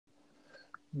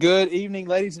Good evening,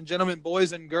 ladies and gentlemen,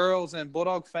 boys and girls, and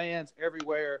Bulldog fans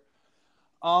everywhere.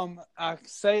 I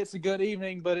say it's a good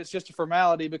evening, but it's just a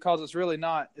formality because it's really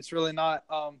not. It's really not.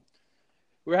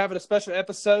 We're having a special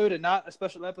episode and not a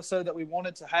special episode that we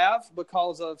wanted to have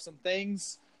because of some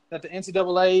things that the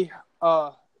NCAA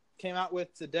came out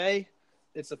with today.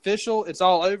 It's official. It's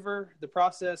all over. The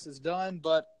process is done,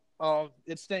 but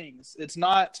it stings. It's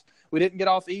not. We didn't get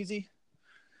off easy.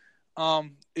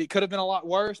 It could have been a lot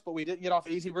worse, but we didn't get off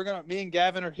easy. Me and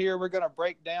Gavin are here. We're gonna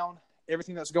break down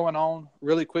everything that's going on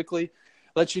really quickly,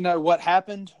 let you know what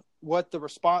happened, what the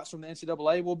response from the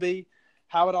NCAA will be,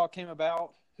 how it all came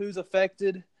about, who's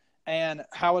affected, and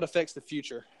how it affects the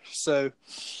future. So,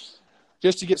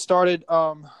 just to get started,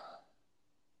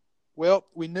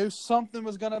 we knew something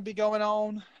was gonna be going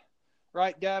on,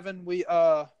 right, Gavin?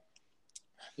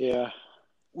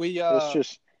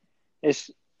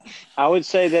 I would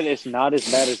say that it's not as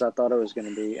bad as I thought it was going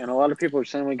to be. And a lot of people are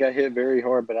saying we got hit very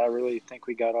hard, but I really think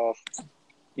we got off,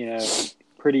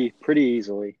 pretty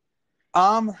easily.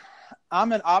 I'm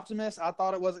an optimist. I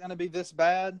thought it wasn't going to be this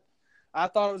bad. I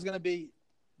thought it was going to be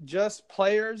just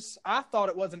players. I thought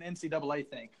it was an NCAA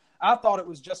thing. I thought it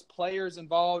was just players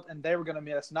involved, and they were going to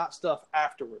miss, not stuff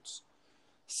afterwards.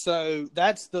 So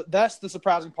that's the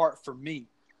surprising part for me.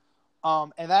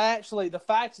 And the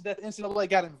fact that the NCAA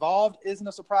got involved isn't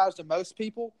a surprise to most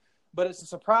people, but it's a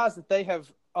surprise that they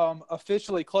have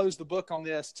officially closed the book on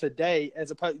this today.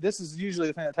 This is usually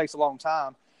the thing that takes a long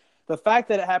time. The fact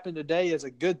that it happened today is a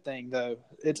good thing, though.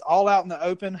 It's all out in the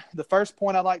open. The first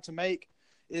point I'd like to make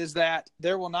is that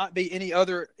there will not be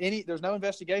there's no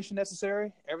investigation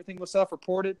necessary. Everything was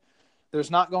self-reported. There's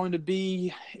not going to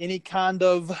be any kind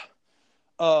of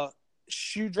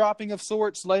shoe dropping of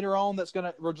sorts later on that's going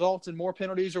to result in more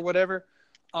penalties or whatever.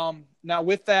 Now,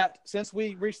 with that, since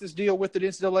we reached this deal with the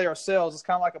NCAA ourselves, it's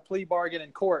kind of like a plea bargain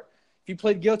in court. If you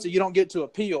plead guilty, you don't get to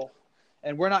appeal,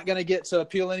 and we're not going to get to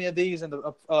appeal any of these. And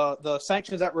the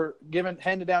sanctions that were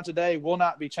handed down today will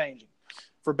not be changing,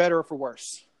 for better or for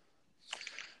worse.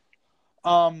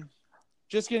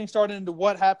 Just getting started into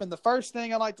what happened. The first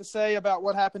thing I'd like to say about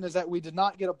what happened is that we did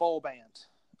not get a bowl ban.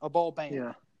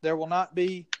 Yeah. There will not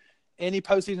be any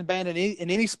postseason ban in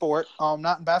any sport,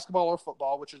 not in basketball or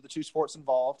football, which are the two sports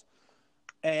involved,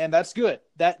 and that's good.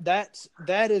 That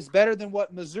is better than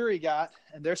what Missouri got,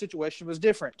 and their situation was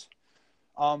different.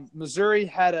 Missouri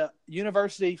had a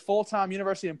full-time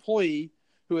university employee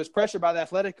who was pressured by the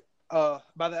athletic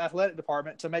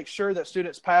department to make sure that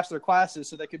students passed their classes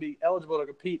so they could be eligible to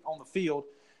compete on the field,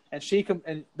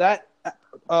 and that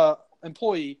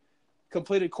employee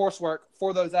completed coursework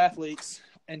for those athletes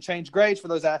and changed grades for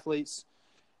those athletes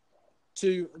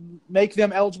to make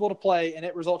them eligible to play, and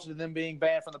it resulted in them being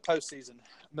banned from the postseason.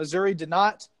 Missouri did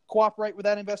not cooperate with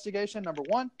that investigation, number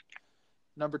one.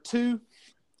 Number two,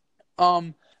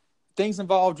 things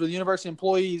involved with university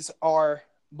employees are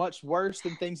much worse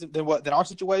than our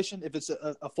situation if it's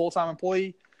a full-time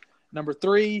employee. Number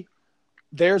three,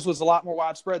 theirs was a lot more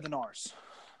widespread than ours.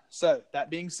 So, that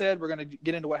being said, we're going to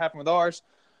get into what happened with ours.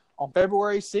 On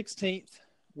February 16th,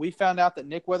 we found out that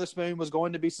Nick Weatherspoon was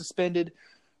going to be suspended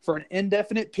for an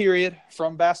indefinite period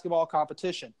from basketball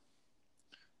competition.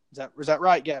 Is that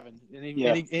right, Gavin?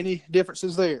 Any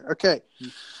differences there? Okay.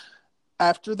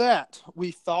 After that,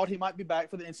 we thought he might be back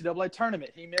for the NCAA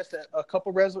tournament. He missed a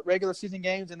couple regular season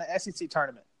games in the SEC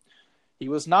tournament. He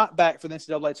was not back for the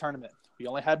NCAA tournament. We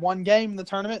only had one game in the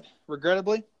tournament,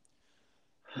 regrettably.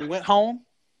 We went home.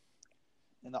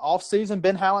 In the offseason,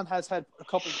 Ben Howland has had a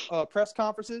couple press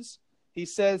conferences. He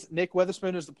says Nick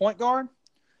Weatherspoon is the point guard.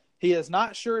 He is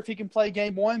not sure if he can play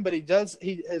game one, but he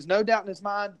has no doubt in his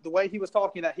mind, the way he was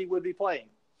talking, that he would be playing.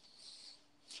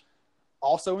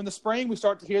 Also in the spring, we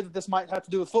start to hear that this might have to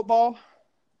do with football.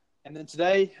 And then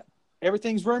today,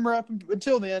 everything's rumor up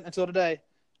until today.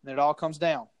 And then it all comes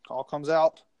down. It all comes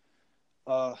out.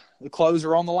 The clothes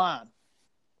are on the line.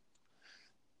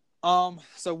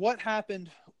 So what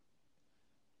happened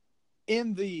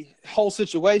in the whole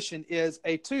situation is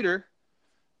a tutor.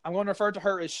 I'm going to refer to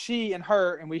her as she and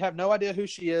her, and we have no idea who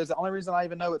she is. The only reason I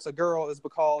even know it's a girl is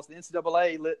because the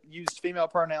NCAA used female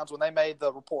pronouns when they made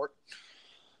the report.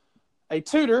 A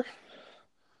tutor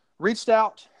reached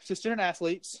out to student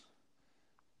athletes,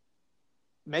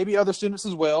 maybe other students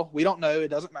as well. We don't know. It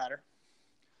doesn't matter.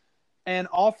 And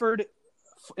offered,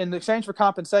 in exchange for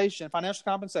compensation, financial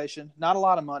compensation, not a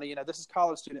lot of money. This is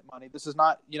college student money. This is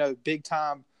not, big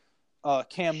time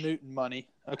Cam Newton money.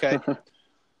 Okay.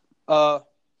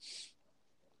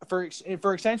 For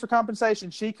exchange for compensation,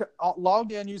 she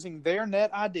logged in using their net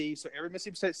ID. So every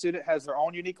Mississippi State student has their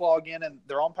own unique login and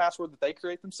their own password that they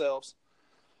create themselves.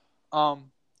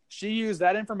 She used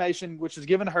that information, which was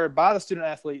given to her by the student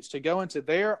athletes, to go into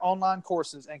their online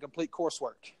courses and complete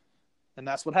coursework. And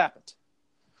that's what happened.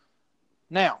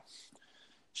 Now,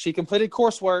 she completed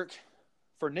coursework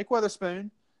for Nick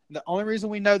Weatherspoon. The only reason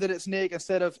we know that it's Nick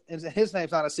instead of his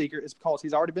name's not a secret is because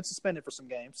he's already been suspended for some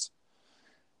games.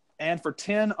 And for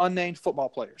 10 unnamed football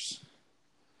players.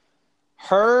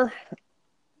 Her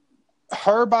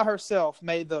by herself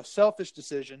made the selfish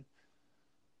decision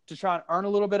to try and earn a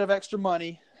little bit of extra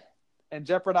money and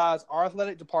jeopardize our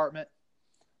athletic department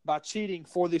by cheating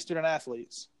for these student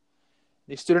athletes.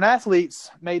 The student athletes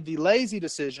made the lazy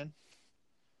decision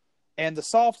and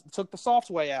took the soft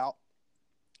way out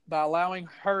by allowing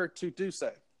her to do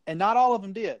so. And not all of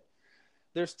them did.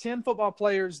 There's 10 football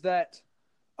players that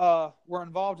were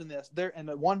involved in this. And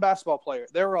one basketball player.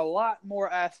 There were a lot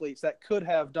more athletes that could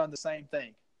have done the same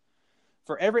thing.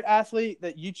 For every athlete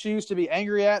that you choose to be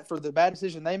angry at for the bad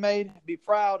decision they made, be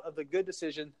proud of the good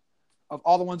decision of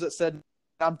all the ones that said,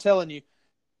 I'm telling you,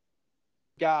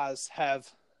 guys have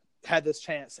had this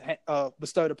chance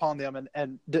bestowed upon them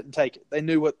and didn't take it. They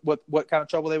knew what kind of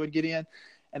trouble they would get in,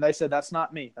 and they said, that's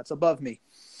not me. That's above me.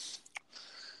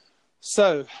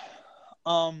 So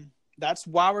that's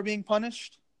why we're being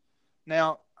punished.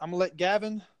 Now, I'm going to let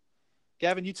Gavin,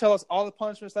 you tell us all the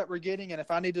punishments that we're getting, and if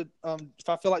I need to, if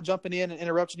I feel like jumping in and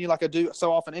interrupting you like I do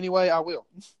so often anyway, I will.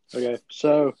 Okay,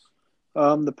 so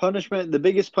the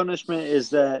biggest punishment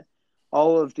is that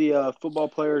all of the football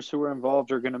players who were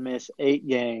involved are going to miss 8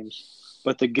 games.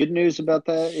 But the good news about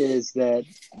that is that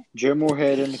Joe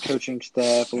Moorhead and the coaching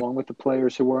staff, along with the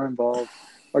players who were involved,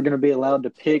 are going to be allowed to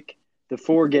pick the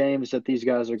 4 games that these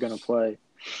guys are going to play.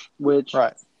 Which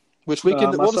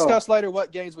we'll discuss later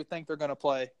what games we think they're going to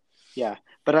play. Yeah,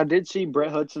 but I did see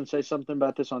Brett Hudson say something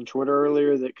about this on Twitter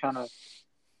earlier that kind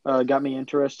of got me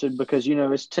interested because,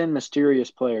 it's 10 mysterious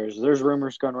players. There's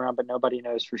rumors going around, but nobody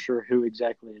knows for sure who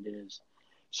exactly it is.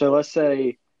 So let's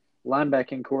say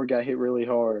linebacking core got hit really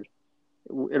hard.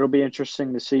 It'll be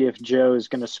interesting to see if Joe is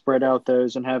going to spread out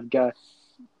those and have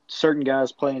certain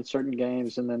guys playing certain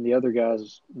games and then the other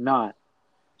guys not.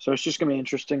 So it's just going to be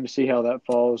interesting to see how that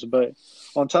falls. But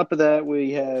on top of that,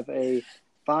 we have a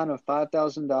fine of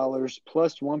 $5,000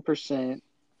 plus 1%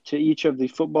 to each of the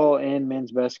football and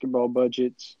men's basketball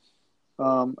budgets,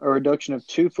 a reduction of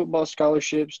 2 football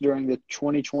scholarships during the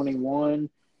 2021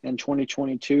 and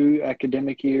 2022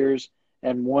 academic years,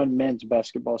 and 1 men's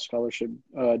basketball scholarship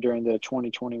during the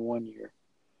 2021 year.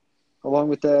 Along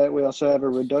with that, we also have a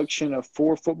reduction of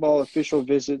 4 football official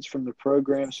visits from the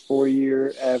program's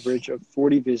 4-year average of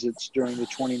 40 visits during the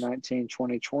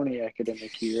 2019-2020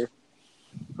 academic year,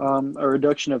 a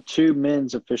reduction of 2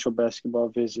 men's official basketball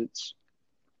visits,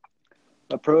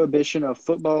 a prohibition of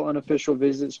football unofficial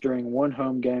visits during 1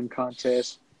 home game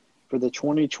contest for the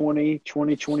 2020,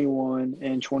 2021,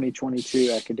 and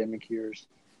 2022 academic years.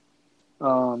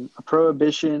 A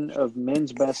prohibition of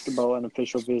men's basketball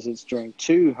unofficial visits during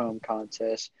 2 home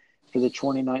contests for the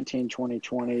 2019,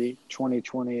 2020,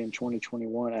 2020, and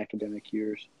 2021 academic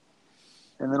years.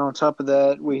 And then on top of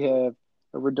that, we have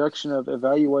a reduction of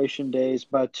evaluation days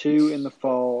by 2 in the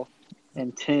fall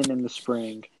and 10 in the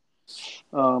spring.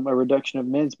 A reduction of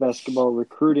men's basketball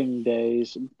recruiting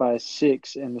days by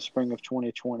 6 in the spring of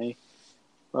 2020.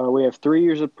 We have 3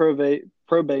 years of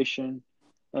probation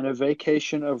and a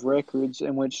vacation of records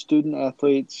in which student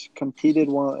athletes competed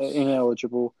while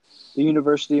ineligible. The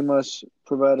university must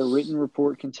provide a written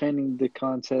report containing the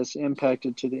contests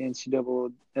impacted to the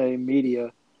NCAA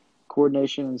media,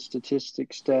 coordination, and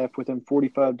statistics staff within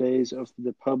 45 days of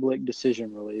the public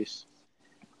decision release.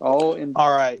 All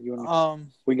right.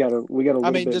 We got a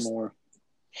little bit more.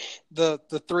 The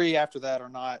 3 after that are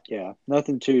not. Yeah,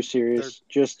 nothing too serious.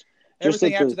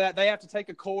 Everything after that, they have to take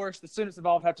a course. The students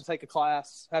involved have to take a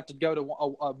class, have to go to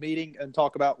a meeting and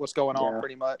talk about what's going on.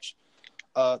 Pretty much.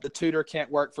 The tutor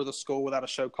can't work for the school without a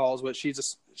show cause, but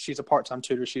she's a part-time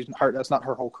tutor. That's not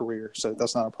her whole career, so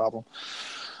that's not a problem.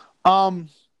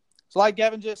 So like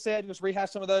Gavin just said, just rehash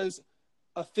some of those.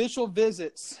 Official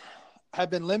visits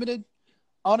have been limited.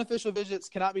 Unofficial visits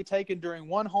cannot be taken during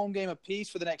 1 home game apiece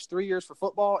for the next 3 years for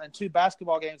football and 2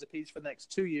 basketball games apiece for the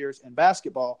next 2 years in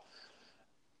basketball.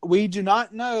 We do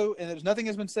not know, and nothing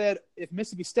has been said, if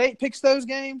Mississippi State picks those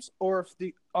games or if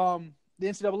the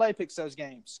NCAA picks those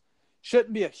games.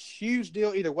 Shouldn't be a huge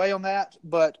deal either way on that,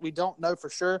 but we don't know for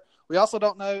sure. We also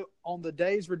don't know on the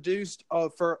days reduced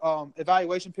for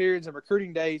evaluation periods and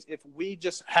recruiting days if we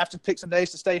just have to pick some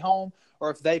days to stay home or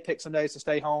if they pick some days to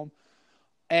stay home.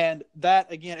 And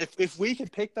that, again, if we can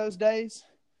pick those days,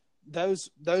 those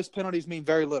penalties mean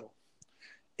very little.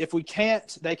 If we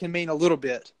can't, they can mean a little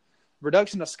bit.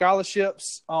 Reduction of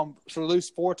scholarships, so lose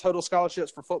 4 total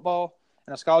scholarships for football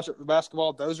and a scholarship for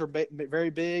basketball. Those are very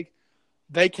big.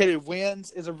 Vacated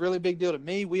wins is a really big deal to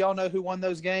me. We all know who won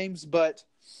those games, but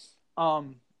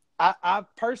I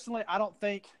personally, I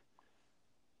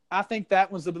think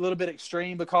that was a little bit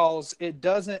extreme because it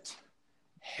doesn't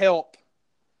help.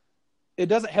 It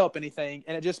doesn't help anything,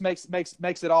 and it just makes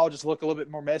it all just look a little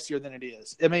bit more messier than it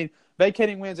is. I mean,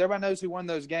 vacating wins, everybody knows who won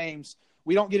those games.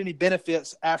 We don't get any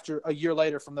benefits after a year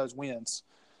later from those wins.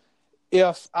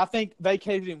 I think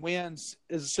vacating wins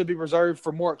should be reserved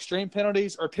for more extreme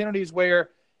penalties or penalties where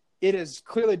it is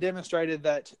clearly demonstrated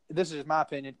that, this is my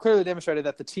opinion, clearly demonstrated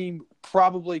that the team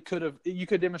probably could have – you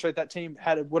could demonstrate that team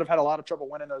would have had a lot of trouble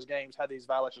winning those games had these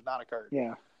violations not occurred.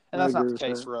 Yeah. And that's not the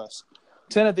case for us.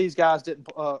 10 of these guys didn't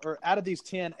or out of these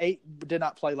 10, 8 did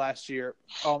not play last year,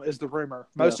 is the rumor.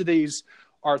 Most of these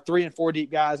are 3 and 4 deep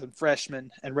guys and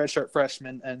freshmen and redshirt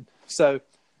freshmen. And so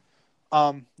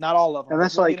not all of them. And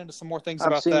that's we'll get into some more things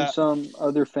about that. I've seen some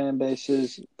other fan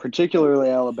bases, particularly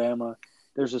Alabama.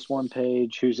 There's this one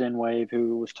page who's in Wave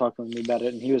who was talking with me about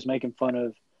it, and he was making fun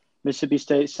of Mississippi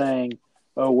State saying,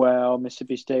 oh, wow,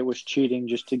 Mississippi State was cheating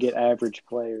just to get average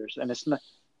players. And it's not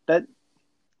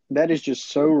that is just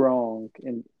so wrong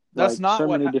in that's not so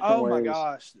many different ways. Oh, my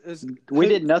gosh. We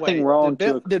did nothing wrong.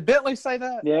 Did Bentley say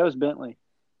that? Yeah, it was Bentley.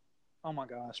 Oh, my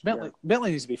gosh.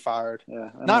 Bentley needs to be fired.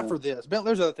 Yeah, not for this.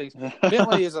 There's other things.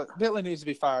 Bentley needs to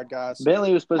be fired, guys.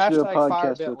 Bentley was supposed to do a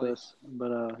podcast with us.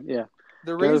 But, yeah.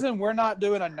 The reason we're not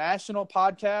doing a national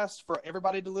podcast for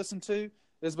everybody to listen to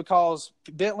is because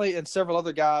Bentley and several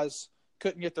other guys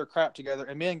couldn't get their crap together,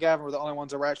 and me and Gavin were the only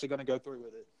ones that were actually going to go through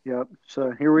with it. Yep.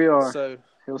 So here we are. So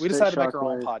we decided to make our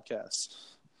own podcast.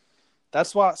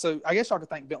 That's why. So I guess y'all could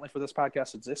thank Bentley for this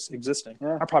podcast existing.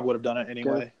 Yeah. I probably would have done it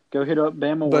anyway. Go hit up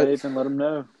Bama Wave and let them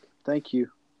know. Thank you.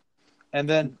 And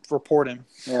then report him.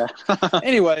 Yeah.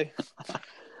 Anyway.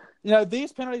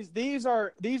 These penalties, these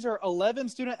are 11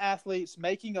 student athletes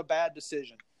making a bad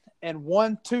decision and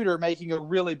one tutor making a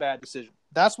really bad decision.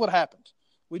 That's what happened.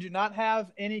 We do not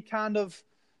have any kind of,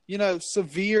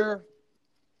 severe,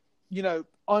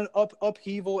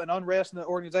 upheaval and unrest in the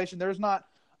organization. There's not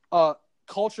a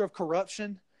culture of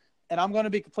corruption. And I'm going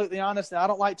to be completely honest, and I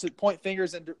don't like to point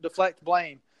fingers and deflect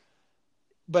blame.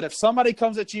 But if somebody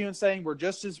comes at you and saying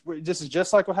this is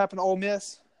just like what happened to Ole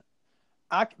Miss,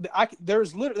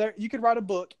 there's literally you could write a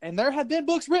book, and there have been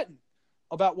books written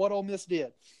about what Ole Miss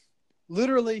did.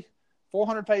 Literally,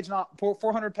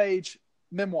 400-page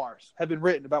memoirs have been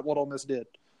written about what Ole Miss did.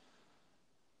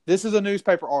 This is a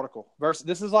newspaper article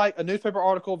this is like a newspaper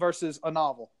article versus a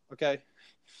novel. Okay,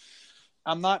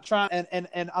 I'm not trying,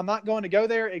 and I'm not going to go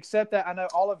there, except that I know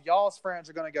all of y'all's friends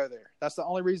are going to go there. That's the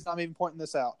only reason I'm even pointing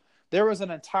this out. There was an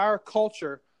entire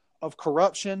culture of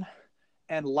corruption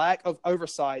and lack of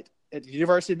oversight at the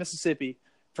University of Mississippi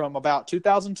from about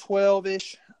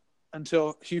 2012-ish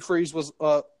until Hugh Freeze was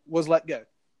let go.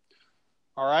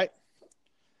 All right?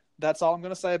 That's all I'm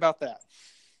going to say about that.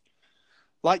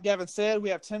 Like Gavin said, we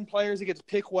have 10 players that get to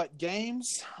pick what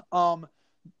games.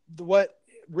 What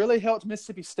really helped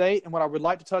Mississippi State and what I would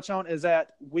like to touch on is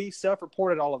that we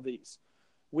self-reported all of these.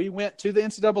 We went to the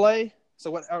NCAA.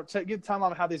 So give the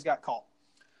timeline of how these got caught.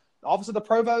 The Office of the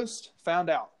Provost found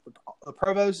out. The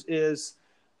Provost is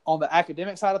on the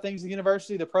academic side of things at the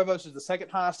university. The Provost is the second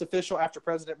highest official after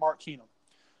President Mark Keenum.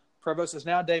 Provost is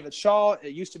now David Shaw.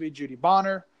 It used to be Judy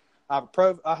Bonner. I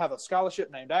have a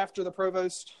scholarship named after the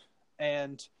Provost,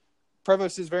 and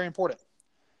Provost is very important.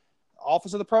 The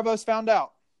Office of the Provost found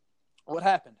out what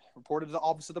happened, reported to the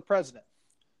Office of the President,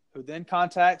 who then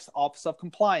contacts the Office of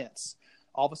Compliance.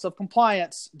 Office of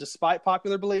Compliance, despite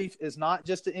popular belief, is not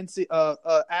just an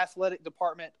athletic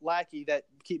department lackey that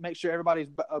makes sure everybody's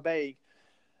obeying.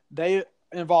 They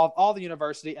involve all the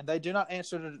university, and they do not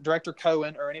answer to Director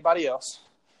Cohen or anybody else.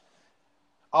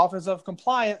 Office of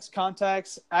Compliance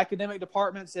contacts academic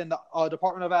departments and the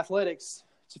Department of Athletics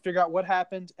to figure out what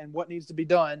happened and what needs to be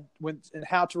done and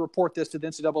how to report this to the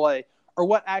NCAA or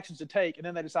what actions to take, and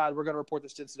then they decide we're going to report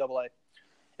this to NCAA.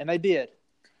 And they did.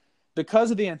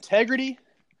 Because of the integrity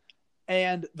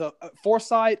and the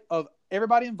foresight of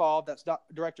everybody involved, that's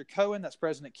Director Cohen, that's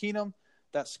President Keenum,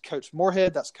 that's Coach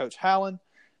Moorhead, that's Coach Hallen,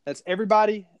 that's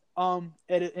everybody and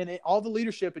all the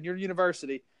leadership in your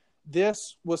university,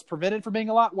 this was prevented from being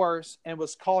a lot worse and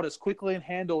was caught as quickly and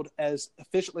handled as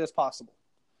efficiently as possible.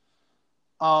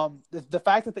 The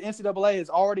fact that the NCAA has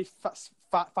already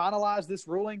finalized this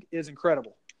ruling is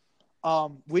incredible.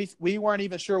 We weren't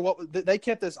even sure they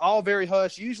kept this all very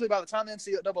hush. Usually by the time the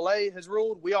NCAA has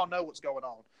ruled, we all know what's going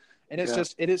on. And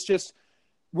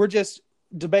we're just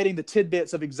debating the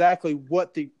tidbits of exactly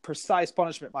what the precise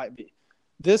punishment might be.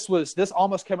 this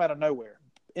almost came out of nowhere.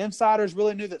 Insiders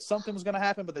really knew that something was going to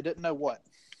happen, but they didn't know what.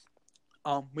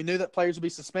 We knew that players would be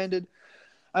suspended.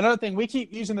 Another thing, we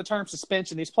keep using the term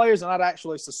suspension. These players are not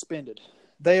actually suspended.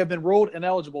 They have been ruled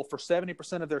ineligible for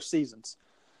 70% of their seasons.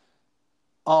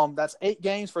 That's 8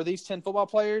 games for these 10 football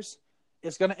players.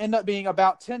 It's going to end up being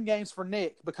about 10 games for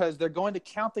Nick because they're going to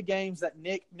count the games that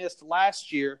Nick missed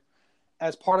last year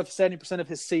as part of 70% of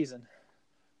his season.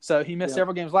 So he missed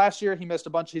several games last year. He missed a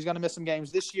bunch. He's going to miss some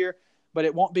games this year, but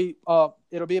it won't be.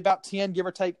 It'll be about 10, give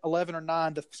or take 11 or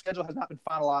 9. The schedule has not been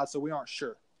finalized, so we aren't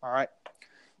sure. All right.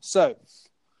 So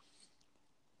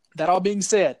that all being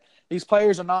said, these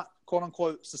players are not quote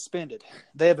unquote suspended.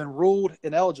 They have been ruled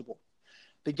ineligible.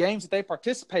 The games that they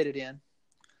participated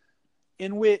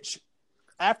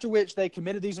after which they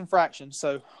committed these infractions.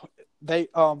 So they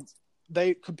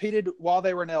competed while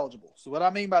they were ineligible. So what I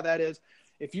mean by that is,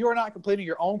 if you are not completing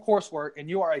your own coursework and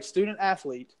you are a student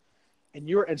athlete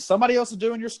and somebody else is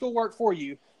doing your schoolwork for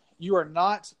you, you are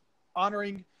not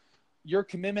honoring your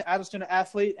commitment as a student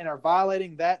athlete and are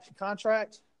violating that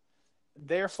contract.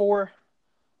 Therefore,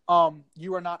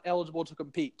 you are not eligible to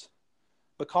compete.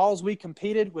 Because we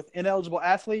competed with ineligible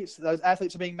athletes, those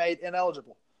athletes are being made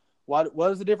ineligible. What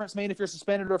does the difference mean if you're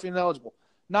suspended or if you're ineligible?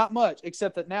 Not much,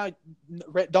 except that now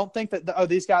don't think that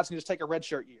these guys can just take a red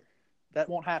shirt year. That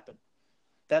won't happen.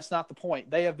 That's not the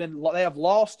point. They have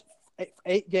lost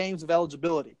 8 games of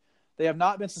eligibility. They have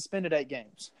not been suspended 8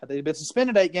 games. Had they been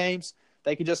suspended 8 games,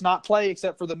 they could just not play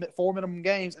except for the 4 minimum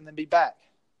games and then be back.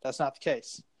 That's not the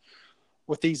case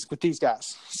with these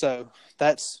guys. So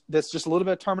that's just a little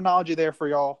bit of terminology there for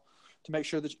y'all to make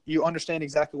sure that you understand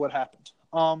exactly what happened.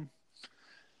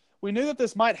 We knew that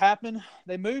this might happen.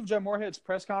 They moved Joe Moorhead's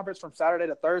press conference from Saturday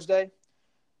to Thursday.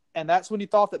 And that's when you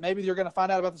thought that maybe you're going to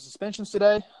find out about the suspensions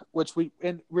today, which we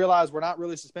realized were not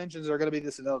really suspensions. They're going to be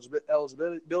this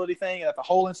eligibility thing, and that the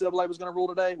whole NCAA was going to rule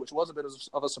today, which was a bit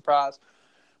of a surprise.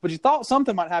 But you thought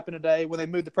something might happen today when they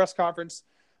moved the press conference.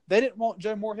 They didn't want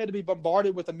Joe Moorhead to be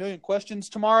bombarded with a million questions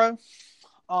tomorrow,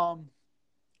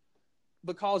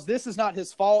 because this is not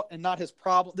his fault and not his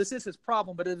problem. This is his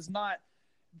problem, but it is not.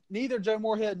 Neither Joe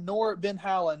Moorhead nor Ben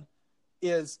Howland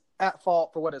is at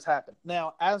fault for what has happened.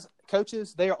 Now, as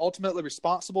coaches, they are ultimately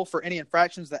responsible for any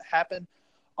infractions that happen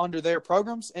under their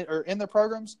programs or in their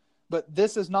programs, but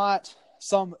this is not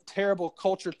some terrible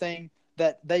culture thing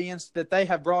that they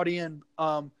have brought in,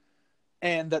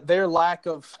 and that their lack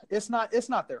of it's not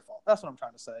their fault. That's what I'm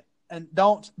trying to say. And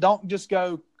don't just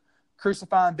go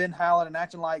crucifying Ben Howland and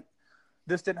acting like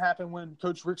this didn't happen when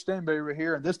Coach Rick Stanberry were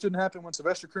here, and this didn't happen when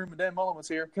Sylvester Croom and Dan Mullen was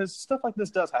here, because stuff like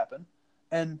this does happen.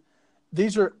 And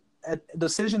these are a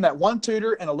decision that one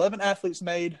tutor and 11 athletes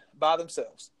made by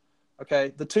themselves.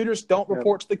 Okay, the tutors don't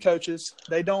report to the coaches.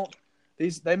 They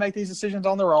make these decisions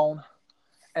on their own,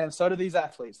 and so do these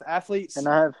athletes. The athletes. And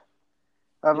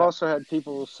I've also had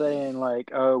people saying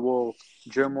like, "Oh, well,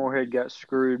 Joe Moorhead got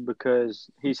screwed because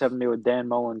he's having to deal with Dan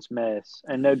Mullen's mess."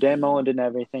 And no, Dan Mullen didn't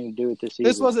have anything to do with this either.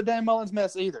 This wasn't Dan Mullen's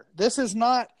mess either. This is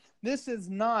not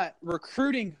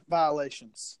recruiting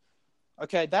violations.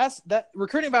 Okay, that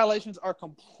recruiting violations are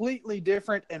completely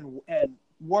different and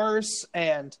worse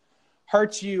and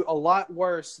hurt you a lot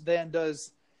worse than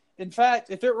does. In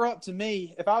fact, if it were up to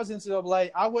me, if I was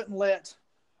NCAA, I wouldn't let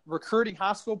recruiting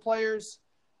high school players.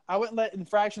 I wouldn't let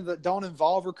infractions that don't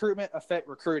involve recruitment affect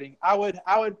recruiting. I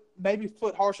would maybe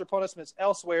put harsher punishments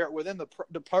elsewhere within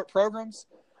the programs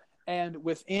and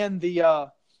within the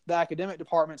academic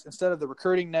departments instead of the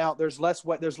recruiting. Now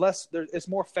it's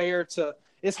more fair to.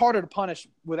 It's harder to punish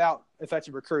without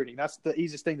affecting recruiting. That's the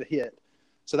easiest thing to hit.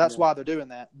 So that's why they're doing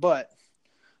that. But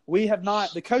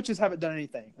the coaches haven't done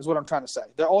anything, is what I'm trying to say.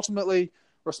 They're ultimately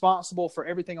responsible for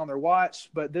everything on their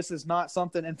watch, but this is not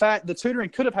something. In fact, the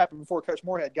tutoring could have happened before Coach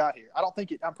Moorhead got here.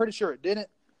 I'm pretty sure it didn't,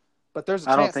 but there's a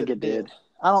chance I don't think it did.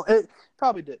 It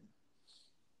probably didn't.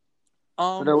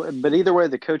 But either way,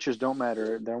 the coaches don't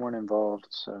matter. They weren't involved.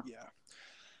 So yeah.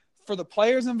 For the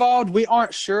players involved, we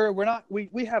aren't sure.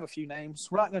 We have a few names.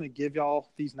 We're not going to give y'all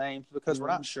these names because we're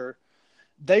not sure.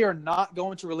 They are not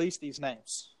going to release these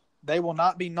names. They will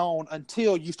not be known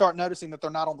until you start noticing that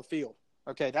they're not on the field.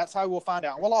 Okay, that's how we'll find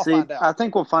out. We'll all find out. I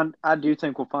do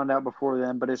think we'll find out before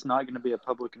then, but it's not going to be a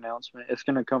public announcement. It's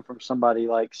going to come from somebody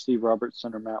like Steve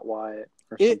Robertson or Matt Wyatt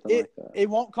or something like that. It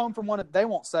won't come from they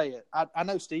won't say it. I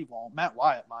know Steve won't. Matt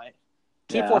Wyatt might.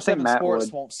 247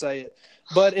 Sports won't say it.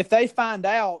 But if they find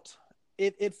out,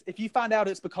 if you find out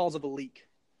it's because of a leak,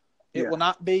 it will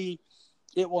not be.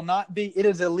 It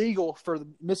is illegal for the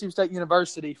Mississippi State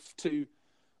University to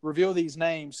reveal these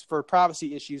names for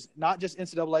privacy issues, not just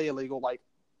NCAA illegal, like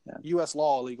U.S.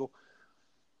 law illegal.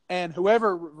 And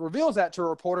whoever reveals that to a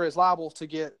reporter is liable to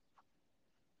get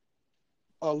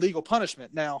a legal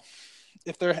punishment. Now,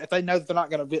 if they know that they're not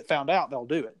going to get found out, they'll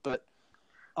do it. But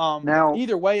now,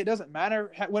 either way, it doesn't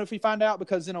matter if we find out,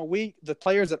 because in a week, the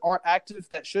players that aren't active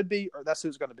that should be, or that's who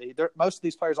it's going to be. Most of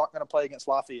these players aren't going to play against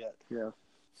Lafayette. Yeah.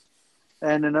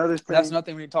 And another thing. That's another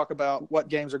thing we need to talk about, what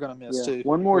games are going to miss, too.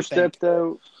 One more step,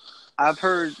 though.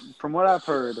 From what I've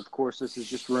heard, of course, this is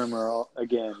just rumor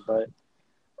again, but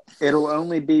it'll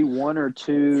only be one or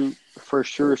two for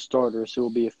sure starters who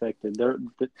will be affected.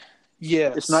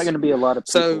 Yes. It's not going to be a lot of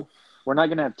people. So, we're not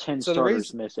going to have 10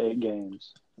 starters miss 8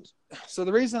 games. So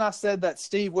the reason I said that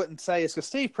Steve wouldn't say is because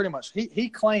Steve pretty much he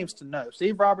claims to know.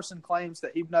 Steve Robertson claims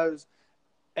that he knows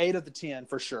 8 of the 10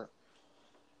 for sure,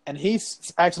 and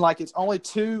he's acting like it's only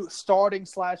 2 starting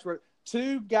 /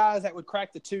 2 guys that would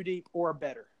crack the 2 deep or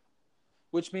better,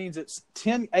 which means it's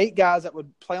 8 guys that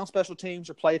would play on special teams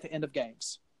or play at the end of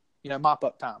games. Mop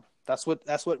up time. That's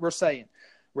what we're saying.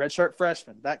 Redshirt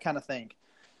freshmen, that kind of thing.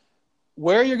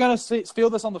 Where you're going to feel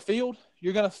this on the field,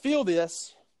 you're going to feel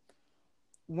this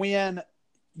when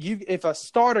if a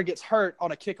starter gets hurt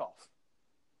on a kickoff.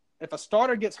 If a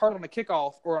starter gets hurt on a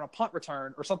kickoff or on a punt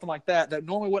return or something like that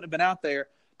normally wouldn't have been out there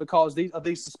because of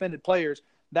these suspended players,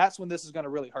 that's when this is going to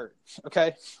really hurt.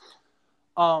 Okay?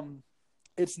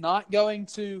 It's not going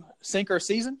to sink our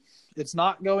season. It's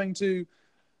not going to,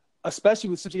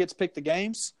 especially since you get to pick the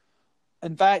games.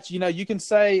 In fact, you can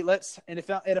say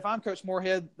if I'm Coach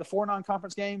Moorhead, the 4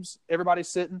 non-conference games, everybody's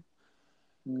sitting.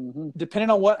 Mm-hmm. Depending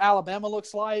on what Alabama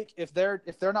looks like, if they're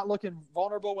not looking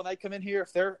vulnerable when they come in here,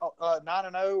 if they're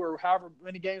 9-0 or however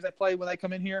many games they play when they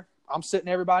come in here, I'm sitting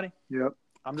everybody. Yep.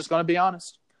 I'm just going to be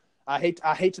honest. I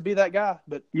hate to be that guy,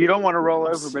 but you don't want to roll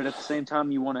over, but at the same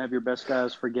time, you want to have your best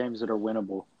guys for games that are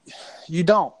winnable. You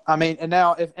don't. I mean, and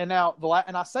I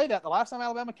say that the last time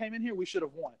Alabama came in here, we should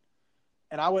have won,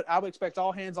 and I would expect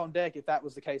all hands on deck if that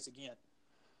was the case again.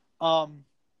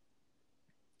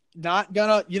 Not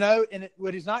gonna,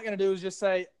 what he's not gonna do is just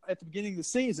say at the beginning of the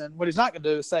season. What he's not gonna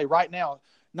do is say right now,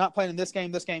 not playing in this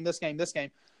game, this game, this game, this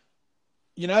game.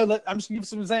 I'm just gonna give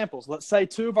some examples. Let's say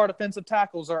 2 of our defensive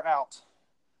tackles are out.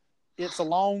 It's a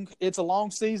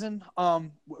long season.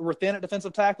 We're thin at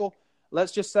defensive tackle.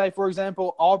 Let's just say, for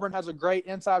example, Auburn has a great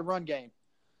inside run game.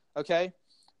 Okay,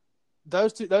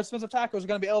 those defensive tackles are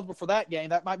going to be eligible for that game.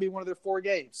 That might be one of their 4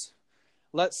 games.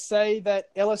 Let's say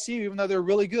that LSU, even though they're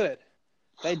really good,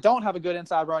 they don't have a good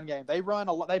inside run game. They run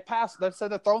a lot. They pass. They say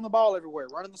they're throwing the ball everywhere,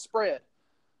 running the spread.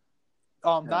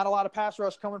 Not a lot of pass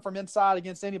rush coming from inside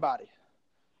against anybody.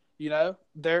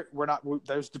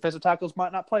 Those defensive tackles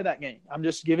might not play that game. I'm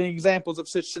just giving examples of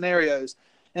such scenarios.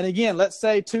 And again, let's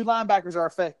say 2 linebackers are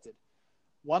affected.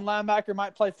 One linebacker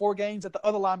might play 4 games that the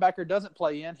other linebacker doesn't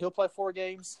play in. He'll play 4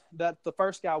 games that the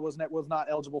first guy was not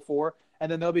eligible for,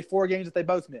 and then there'll be 4 games that they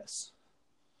both miss.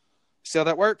 See how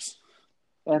that works?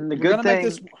 And the good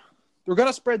thing, we're going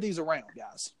to spread these around,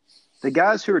 guys. The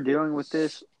guys who are dealing with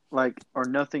this are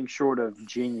nothing short of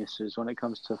geniuses when it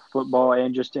comes to football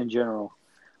and just in general.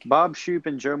 Bob Shoop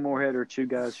and Joe Moorhead are 2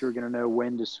 guys who are going to know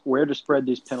where to spread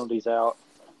these penalties out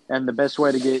and the best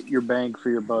way to get your bang for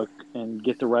your buck and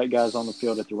get the right guys on the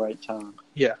field at the right time.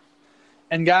 Yeah.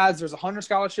 And, guys, there's 100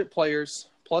 scholarship players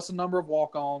plus a number of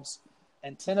walk-ons,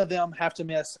 and 10 of them have to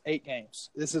miss 8 games.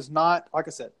 This is not, like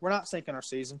I said, we're not sinking our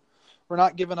season. We're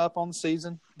not giving up on the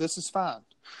season. This is fine.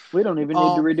 We don't even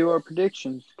need to redo our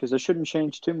predictions because they shouldn't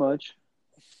change too much.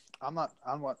 I'm not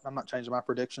changing my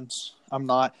predictions. I'm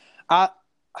not.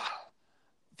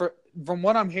 From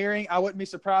what I'm hearing, I wouldn't be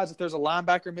surprised if there's a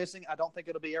linebacker missing. I don't think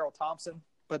it'll be Errol Thompson,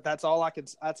 but that's all I can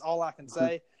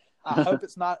say. I hope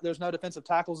it's not. There's no defensive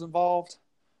tackles involved.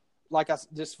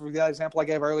 Just for the example I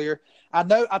gave earlier,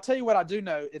 I'll tell you what I do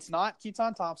know. It's not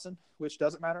Keytaon Thompson, which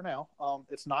doesn't matter now.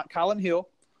 It's not Colin Hill.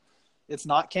 It's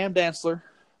not Cam Dantzler,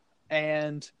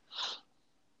 and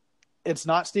it's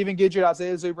not Stephen Gidget,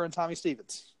 Isaiah Zuber, and Tommy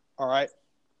Stevens. All right?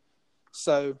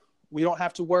 So we don't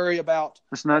have to worry about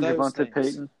It's not Javonte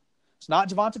Payton. It's not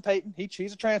Javonte Payton.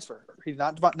 He's a transfer. He's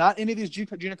not any of these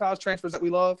junior college transfers that we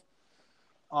love.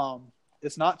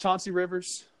 It's not Chauncey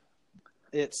Rivers.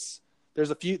 There's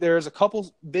a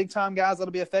couple big-time guys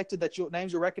that'll be affected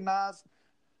names you'll recognize.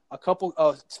 A couple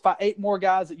 8 more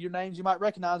guys that your names you might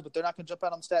recognize, but they're not going to jump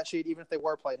out on the stat sheet even if they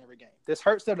were playing every game. This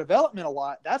hurts their development a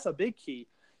lot. That's a big key.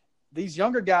 These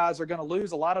younger guys are going to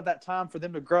lose a lot of that time for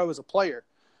them to grow as a player.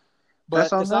 But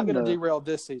it's not going to derail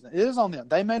this season. It is on them.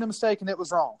 They made a mistake and it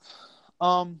was wrong.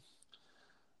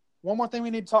 One more thing we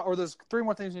need to talk, or there's 3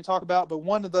 more things we need to talk about, but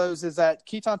one of those is that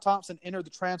Keytaon Thompson entered the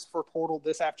transfer portal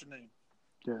this afternoon.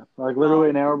 Yeah, literally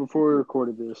an hour before we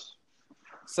recorded this.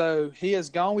 So he is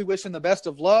gone. We wish him the best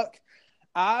of luck.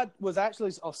 I was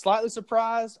actually slightly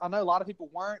surprised. I know a lot of people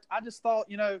weren't. I just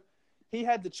thought, he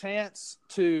had the chance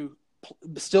to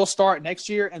still start next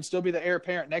year and still be the heir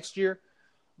apparent next year.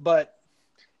 But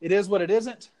it is what it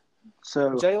isn't.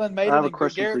 So Jalen I have Maiden a and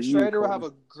question for Garrett you, Schrader will have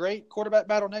Colton. a great quarterback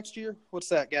battle next year. What's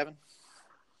that, Gavin?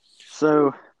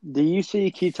 So do you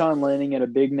see Keytaon landing at a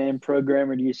big name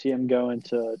program, or do you see him going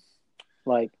to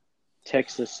like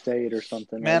Texas State or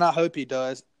something? Man, I hope he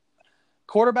does.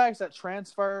 Quarterbacks that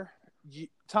transfer.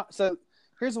 So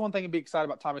here's the one thing to be excited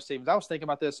about Thomas Stevens. I was thinking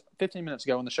about this 15 minutes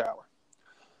ago in the shower.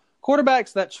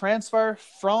 Quarterbacks that transfer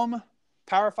from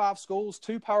Power 5 schools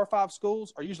to Power 5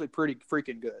 schools are usually pretty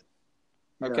freaking good.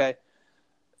 Okay. Yeah.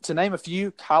 To name a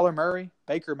few, Kyler Murray,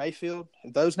 Baker Mayfield.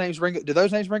 Do those names ring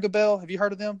a bell? Have you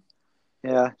heard of them?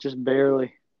 Yeah, just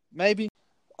barely. Maybe.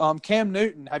 Cam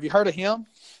Newton. Have you heard of him?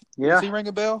 Yeah. Does he ring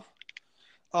a bell?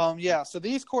 Yeah. So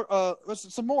these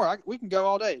some more. We can go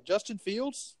all day. Justin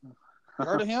Fields. You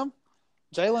heard of him?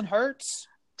 Jalen Hurts.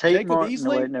 Jacob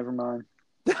Beasley. No, wait, never mind.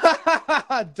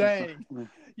 Dang.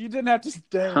 You didn't have to.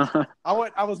 Dang.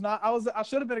 I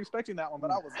should have been expecting that one,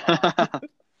 but I was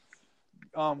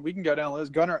not. We can go down the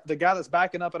list. Gunner, the guy that's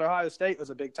backing up at Ohio State, was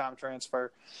a big time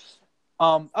transfer.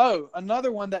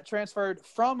 Another one that transferred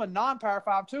from a non-Power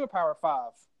 5 to a Power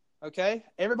 5. Okay,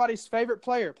 everybody's favorite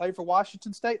player played for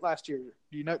Washington State last year.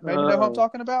 Do you know? Maybe know who I'm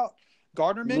talking about?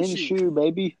 Gardner Minshew. Minshew,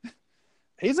 baby.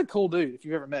 He's a cool dude if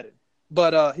you've ever met him.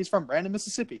 But he's from Brandon,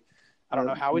 Mississippi. I don't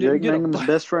know how we didn't get him. His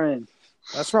best friend.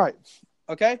 That's right.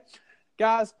 Okay,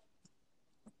 guys.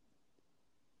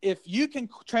 If you can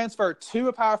transfer to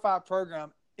a Power 5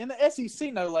 program in the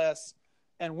SEC, no less,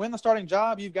 and win the starting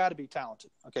job, you've got to be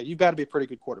talented. Okay, you've got to be a pretty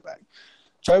good quarterback.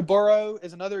 Joe Burrow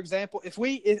is another example.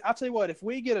 I'll tell you what, if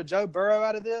we get a Joe Burrow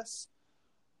out of this,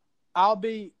 I'll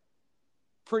be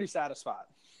pretty satisfied.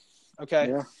 Okay,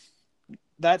 yeah.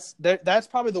 That's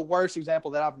probably the worst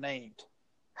example that I've named.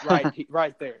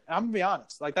 Right there. And I'm gonna be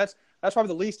honest. Like that's probably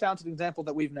the least talented example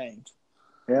that we've named.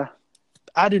 Yeah,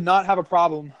 I do not have a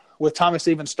problem with Thomas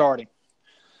Stevens starting.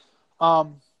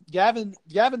 Gavin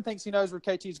thinks he knows where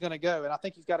KT is going to go, and I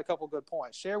think he's got a couple good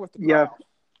points. Share with the crowd. Yeah.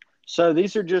 So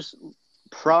these are just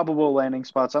probable landing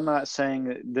spots. I'm not saying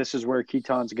that this is where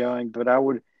Keytaon's going, but I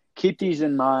would keep these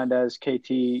in mind as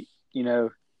KT,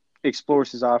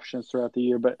 explores his options throughout the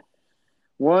year. But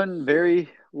one very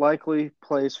likely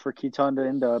place for Keytaon to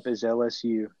end up is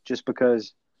LSU, just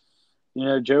because,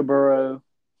 Joe Burrow,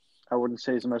 I wouldn't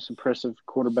say he's the most impressive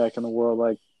quarterback in the world,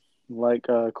 like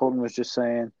Colton was just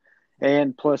saying.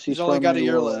 And plus, he's only got a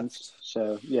year left.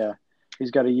 So, yeah, he's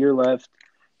got a year left.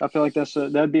 I feel like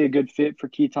that'd be a good fit for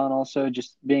Keytaon also,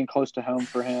 just being close to home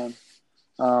for him.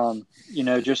 I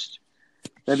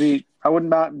would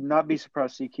not be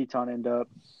surprised to see Keytaon end up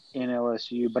in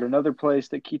LSU. But another place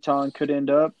that Keytaon could end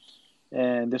up,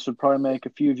 and this would probably make a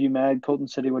few of you mad. Colton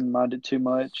said he wouldn't mind it too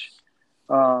much.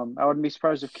 I wouldn't be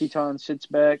surprised if Keytaon sits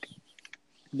back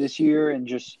this year and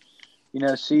just,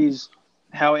 sees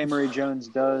how Emory Jones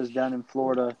does down in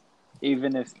Florida,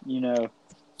 even if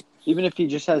he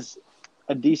just has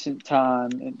a decent time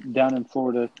down in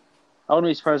Florida. I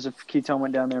wouldn't be surprised if Keytaon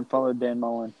went down there and followed Dan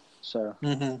Mullen. So,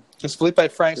 because Felipe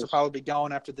Franks will probably be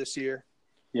gone after this year.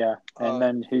 Yeah, and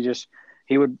then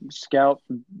he would scout.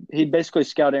 He'd basically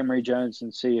scout Emory Jones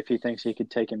and see if he thinks he could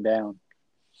take him down.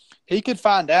 He could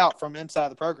find out from inside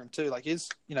the program too. Like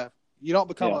you don't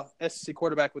become a SEC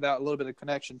quarterback without a little bit of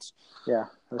connections. Yeah,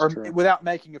 that's true. Without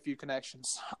making a few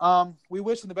connections. We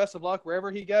wish him the best of luck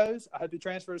wherever he goes. I hope he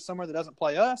transfers somewhere that doesn't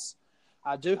play us.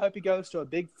 I do hope he goes to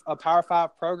a Power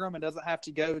 5 program and doesn't have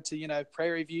to go to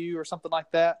Prairie View or something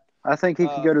like that. I think he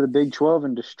could go to the Big 12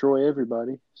 and destroy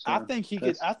everybody. So I think he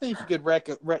could. I think he could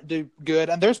do good.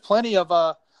 And there's plenty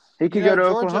of. He could go to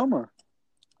Oklahoma.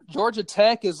 Georgia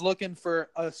Tech is looking for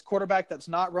a quarterback that's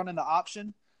not running the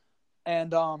option,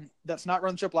 and that's not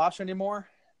running the triple option anymore.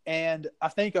 And I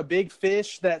think a big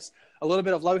fish that's a little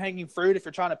bit of low-hanging fruit if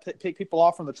you're trying to pick people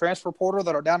off from the transfer portal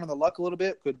that are down in the luck a little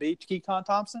bit could be Keytaon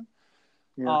Thompson.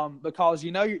 Yeah. Because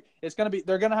it's going to be,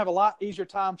 they're going to have a lot easier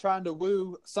time trying to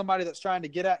woo somebody that's trying to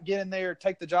get in there,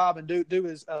 take the job, and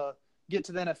get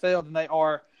to the NFL than they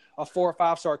are a 4 or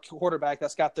 5 star quarterback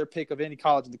that's got their pick of any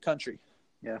college in the country.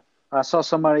 Yeah, I saw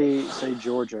somebody say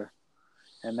Georgia,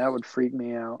 and that would freak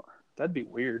me out. That'd be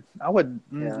weird. I wouldn't.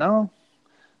 Yeah. No,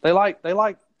 they like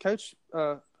Coach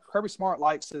Kirby Smart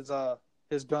likes his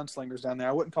gunslingers down there.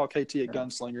 I wouldn't call KT a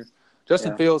gunslinger.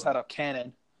 Justin Fields had a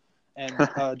cannon. And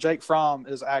Jake Fromm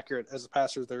is accurate as a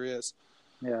passer as there is.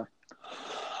 Yeah.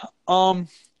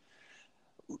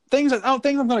 Things I'm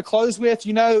going to close with.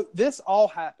 This all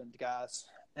happened, guys,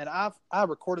 and I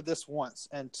recorded this once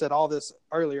and said all this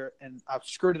earlier, and I've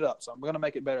screwed it up, so I'm going to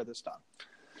make it better this time.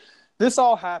 This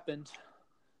all happened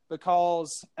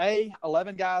because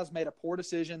 11 guys made a poor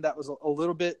decision that was a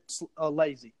little bit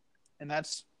lazy, and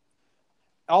that's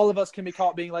all of us can be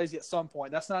caught being lazy at some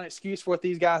point. That's not an excuse for what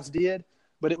these guys did,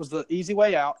 but it was the easy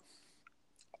way out,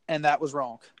 and that was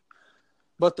wrong.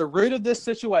 But the root of this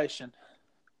situation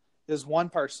is one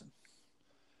person,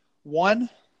 one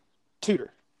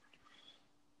tutor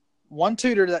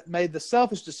that made the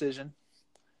selfish decision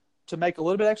to make a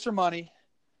little bit extra money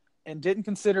and didn't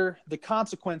consider the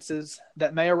consequences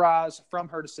that may arise from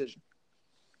her decision.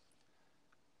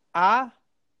 I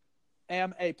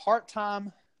am a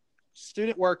part-time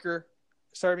student worker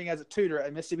serving as a tutor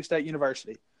at Mississippi State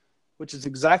University, which is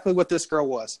exactly what this girl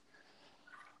was.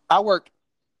 I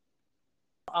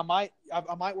might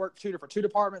tutor for 2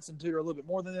 departments and tutor a little bit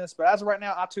more than this, but as of right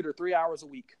now, I tutor 3 hours a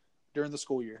week during the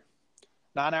school year,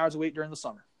 9 hours a week during the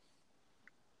summer.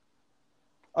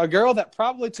 A girl that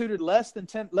probably tutored less than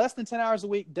 10 hours a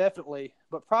week, definitely,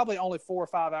 but probably only 4 or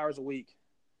 5 hours a week,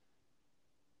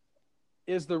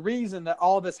 is the reason that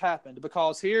all of this happened.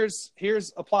 Because here's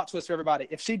a plot twist for everybody.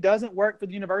 If she doesn't work for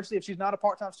the university, if she's not a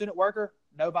part-time student worker,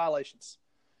 no violations.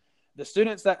 The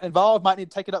students that involved might need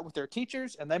to take it up with their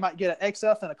teachers, and they might get an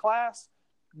XF in a class.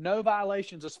 No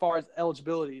violations as far as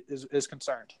eligibility is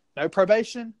concerned. No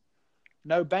probation,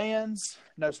 no bans,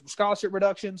 no scholarship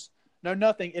reductions, no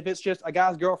nothing. If it's just a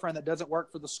guy's girlfriend that doesn't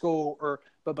work for the school,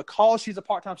 but because she's a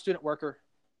part-time student worker,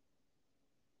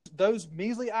 those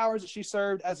measly hours that she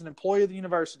served as an employee of the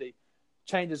university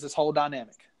changes this whole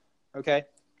dynamic. Okay?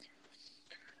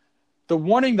 The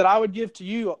warning that I would give to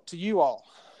you all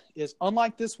is,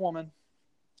 unlike this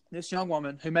young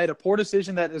woman who made a poor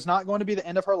decision that is not going to be the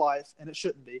end of her life, and it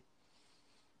shouldn't be.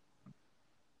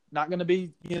 Not going to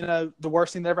be, the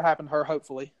worst thing that ever happened to her,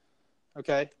 hopefully.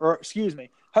 Okay? Or, excuse me.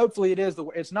 Hopefully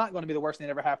it's not going to be the worst thing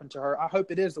that ever happened to her. I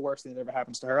hope it is the worst thing that ever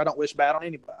happens to her. I don't wish bad on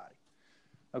anybody.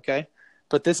 Okay?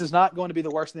 But this is not going to be the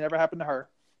worst thing that ever happened to her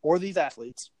or these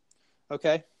athletes.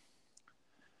 Okay?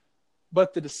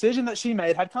 But the decision that she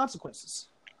made had consequences.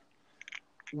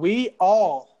 We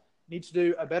all need to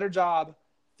do a better job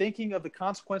thinking of the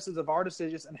consequences of our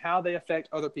decisions and how they affect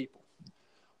other people.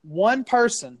 One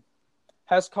person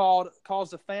has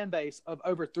caused a fan base of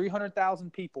over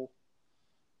 300,000 people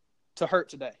to hurt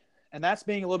today. And that's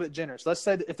being a little bit generous. Let's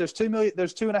say that if there's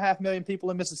 2.5 million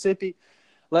people in Mississippi,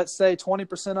 let's say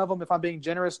 20% of them, if I'm being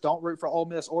generous, don't root for Ole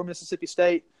Miss or Mississippi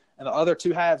State, and the other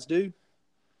 2 halves do.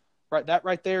 Right, that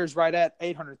right there is right at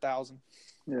 800,000.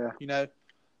 Yeah.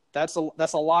 That's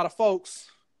a lot of folks.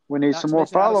 We need some more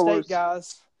followers, State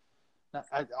guys. Now,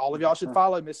 all of y'all should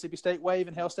follow Mississippi State Wave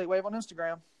and Hell State Wave on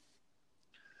Instagram.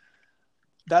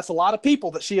 That's a lot of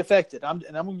people that she affected. I'm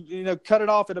cut it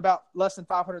off at about less than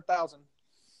 500,000,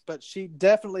 but she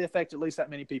definitely affected at least that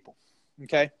many people.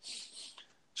 Okay,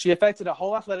 she affected a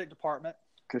whole athletic department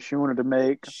because she wanted to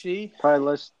make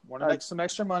make some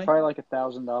extra money, probably like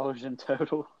 $1,000 in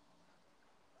total.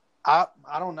 I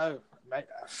don't know.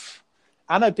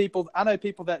 I know people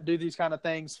that do these kind of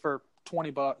things for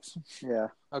 $20. Yeah.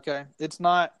 Okay. It's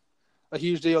not a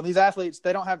huge deal. And these athletes,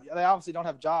 they obviously don't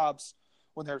have jobs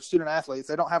when they're student athletes.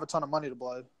 They don't have a ton of money to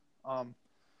blow.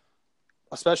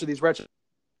 Especially these wretched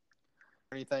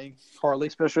or anything, hardly.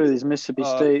 Especially these Mississippi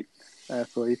State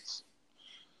athletes.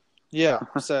 Yeah.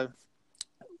 So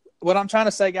what I'm trying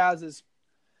to say, guys, is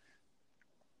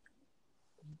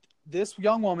this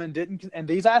young woman didn't, and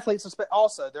these athletes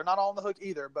also, they're not on the hook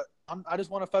either, but I just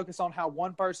want to focus on how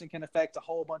one person can affect a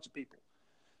whole bunch of people.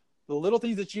 The little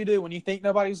things that you do when you think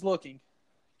nobody's looking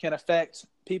can affect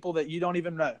people that you don't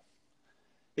even know.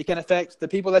 It can affect the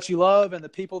people that you love and the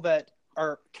people that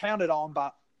are counted on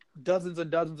by dozens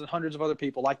and dozens and hundreds of other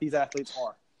people, like these athletes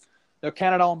are. They're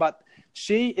counted on by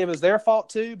it was their fault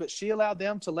too, but she allowed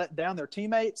them to let down their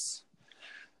teammates,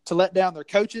 to let down their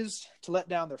coaches, to let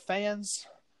down their fans,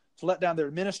 to let down their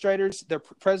administrators, their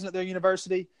president of their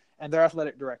university, and their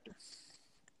athletic director,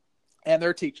 and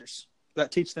their teachers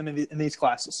that teach them in these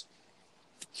classes.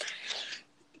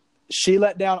 She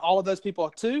let down all of those people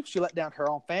too. She let down her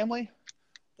own family,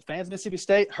 the fans of Mississippi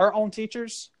State, her own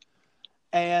teachers,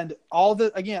 and all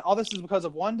this is because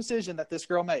of one decision that this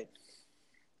girl made.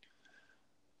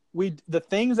 The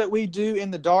things that we do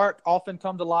in the dark often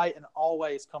come to light and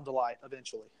always come to light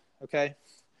eventually. Okay?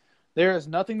 There is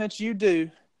nothing that you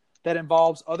do that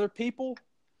involves other people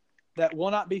that will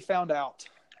not be found out.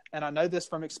 And I know this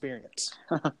from experience.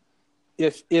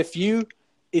 If you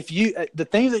the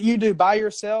things that you do by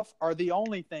yourself are the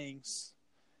only things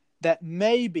that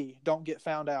maybe don't get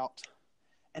found out.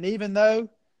 And even though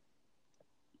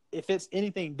if it's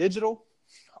anything digital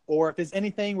or if it's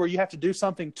anything where you have to do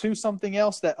something to something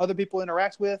else that other people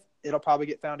interact with, it'll probably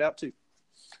get found out too.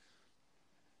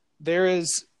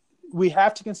 We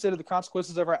have to consider the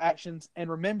consequences of our actions and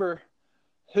remember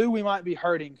who we might be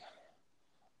hurting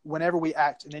whenever we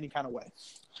act in any kind of way.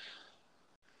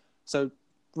 So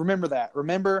remember that.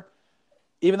 Remember,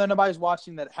 even though nobody's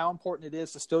watching, that how important it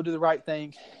is to still do the right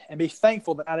thing and be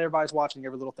thankful that not everybody's watching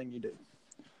every little thing you do.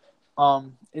 Got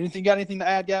anything to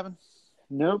add, Gavin?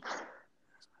 Nope.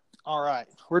 All right.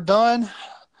 We're done.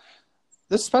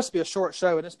 This is supposed to be a short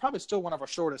show, and it's probably still one of our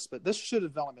shortest, but this should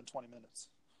have only been 20 minutes.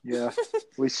 Yeah,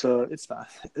 we suck. It's fine.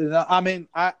 I mean,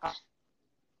 it's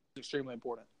extremely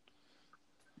important.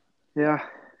 Yeah.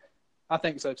 I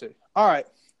think so, too. All right.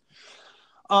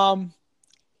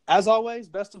 As always,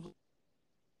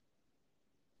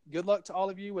 good luck to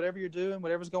all of you, whatever you're doing,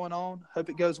 whatever's going on.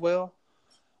 Hope it goes well.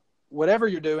 Whatever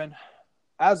you're doing,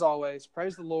 as always,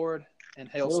 praise the Lord and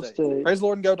Hail State. Praise the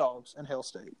Lord and go Dogs and Hail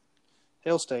State.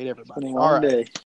 Hail State, everybody. All right. Day.